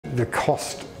The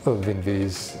cost of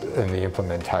Enviz and the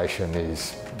implementation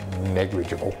is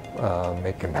negligible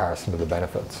in comparison to the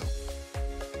benefits.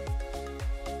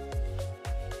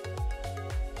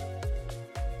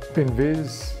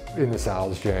 Enviz in the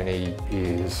sales journey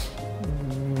is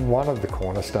one of the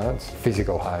cornerstones.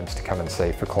 Physical homes to come and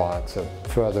see for clients are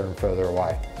further and further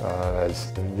away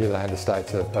as the new land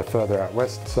estates are further out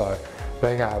west, so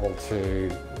being able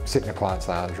to sit in a client's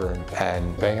lounge room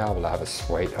and being able to have a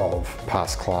suite of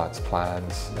past clients'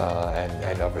 plans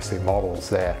and obviously models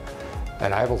there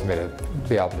enables me to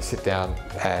be able to sit down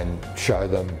and show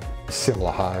them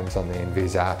similar homes on the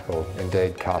Enviz app, or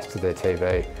indeed cast to their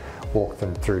TV, walk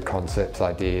them through concepts,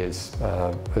 ideas,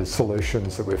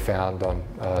 solutions that we've found on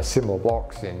similar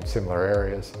blocks in similar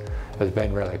areas has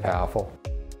been really powerful.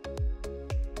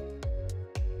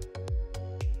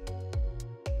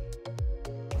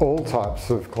 All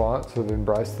types of clients have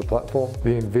embraced the platform.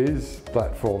 The Enviz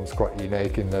platform is quite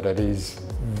unique in that it is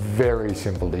very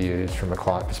simple to use from a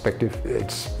client perspective.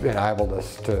 It's enabled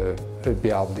us to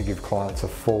be able to give clients a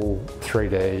full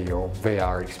 3D or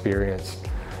VR experience,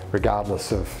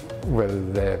 regardless of whether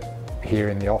they're here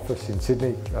in the office in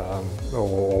Sydney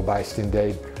or based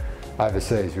indeed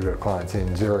overseas. We've got clients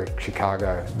in Zurich,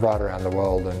 Chicago, right around the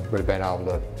world, and we've been able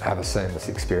to have a seamless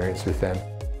experience with them.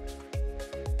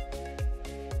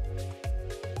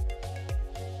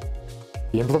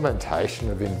 The implementation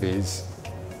of Enviz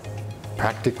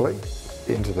practically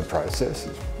into the process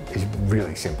is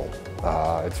really simple.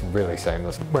 It's really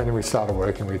seamless. When we started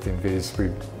working with Enviz,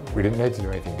 we didn't need to do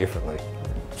anything differently.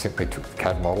 Simply took the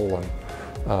CAD model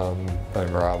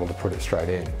and were able to put it straight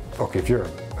in. Look, if you're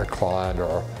a client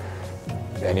or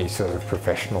any sort of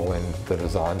professional in the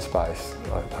design space,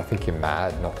 I think you're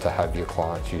mad not to have your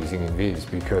clients using Enviz,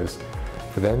 because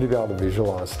for them to be able to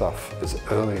visualise stuff as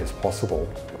early as possible,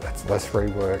 it's less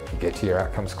rework, you get to your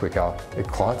outcomes quicker, the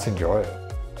clients enjoy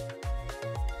it.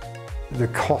 The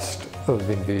cost of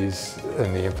Enviz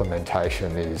and the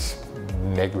implementation is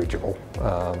negligible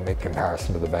in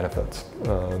comparison to the benefits.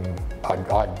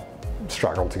 I'd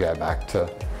struggle to go back to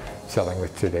selling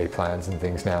with 2D plans and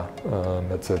things now.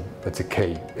 It's a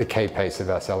key piece of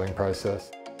our selling process.